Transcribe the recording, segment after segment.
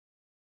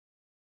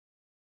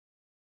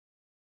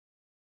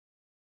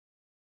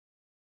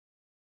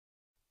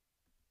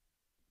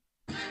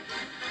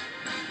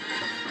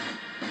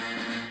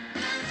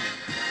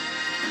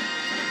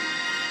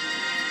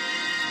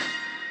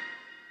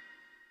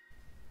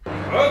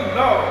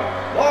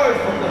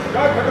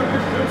Our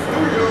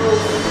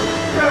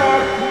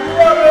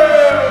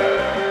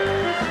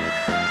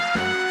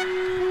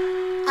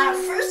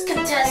first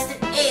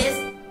contestant is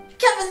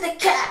Kevin the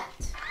Cat.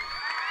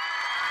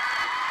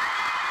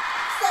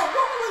 So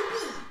what will it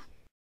be?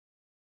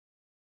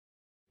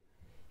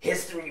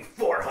 History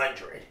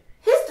 400.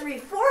 History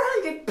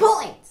 400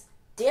 points.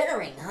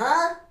 Daring,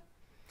 huh?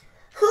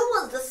 Who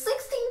was the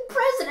 16th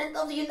president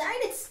of the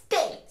United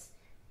States?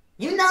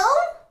 You know?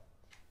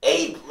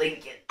 Abe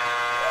Lincoln.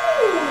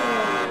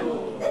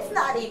 Ooh, it's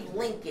not Abe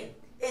Lincoln.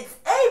 It's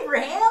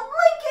Abraham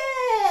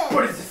Lincoln.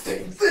 But it's the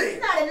same thing.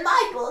 Not in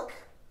my book.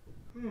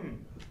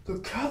 The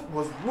cat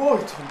was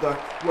right on that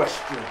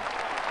question.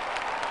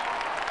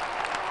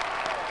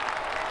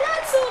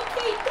 That's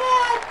okay,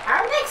 Dad.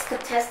 Our next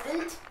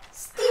contestant,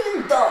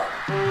 Stephen Dole.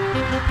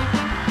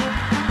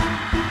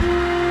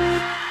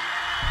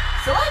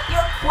 Select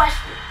your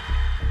question.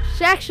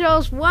 Shaq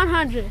shows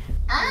 100.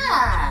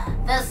 Ah,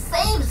 the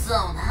save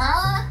zone,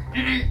 huh?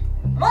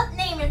 What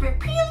name is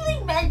repeatedly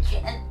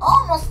mentioned in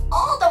almost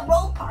all the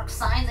road park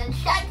signs and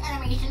Shaq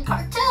animation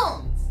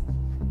cartoons?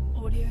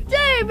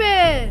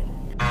 David!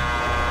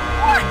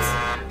 What?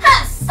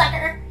 Ha,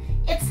 sucker!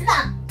 It's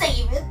not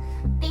David.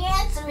 The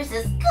answer is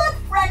his good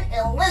friend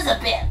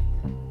Elizabeth.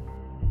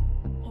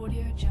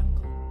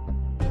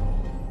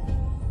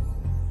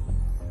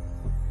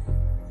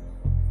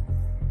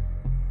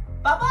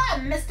 Bye-bye,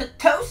 Mr.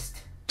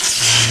 Toast.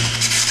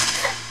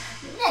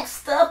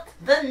 Next up,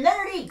 the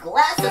nerdy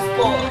glasses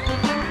boy.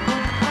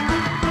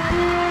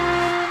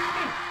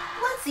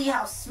 Let's see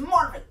how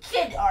smart of a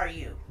kid are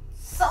you.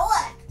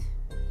 Select.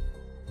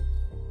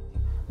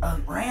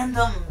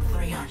 Random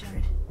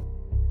 300.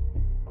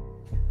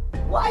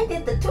 Why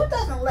did the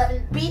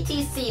 2011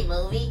 BTC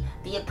movie,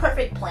 The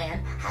Perfect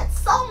Plan, had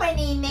so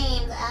many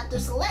names after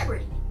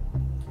celebrity?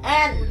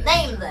 And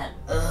name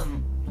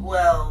them.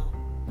 Well,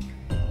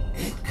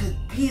 it could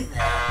be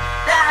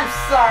that. I'm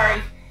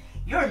sorry.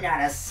 You're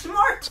not as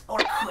smart or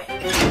quick.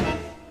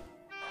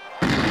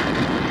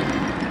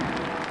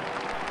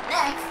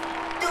 Next,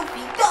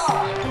 Doofy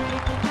Dog.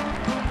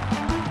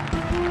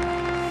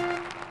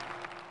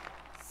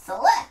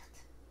 Select.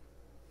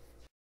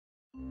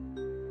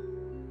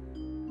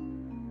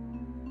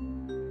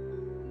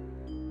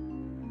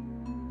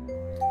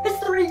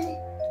 History,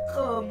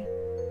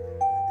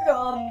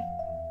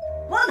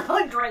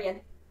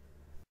 100.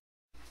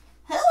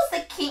 Who was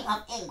the king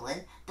of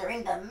England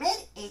during the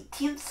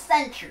mid-18th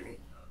century?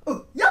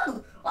 Yeah,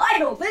 I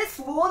know this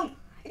one.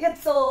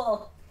 It's,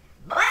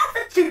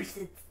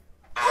 Massachusetts.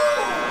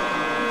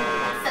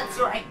 Sets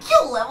your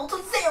IQ level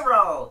to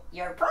 0.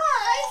 Your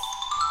prize.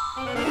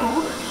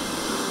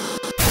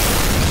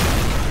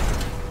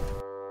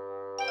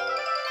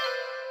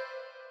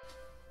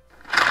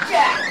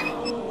 Jack!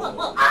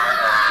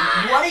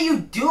 What are you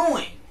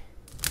doing?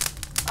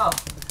 Oh,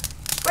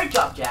 great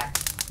job, Jack.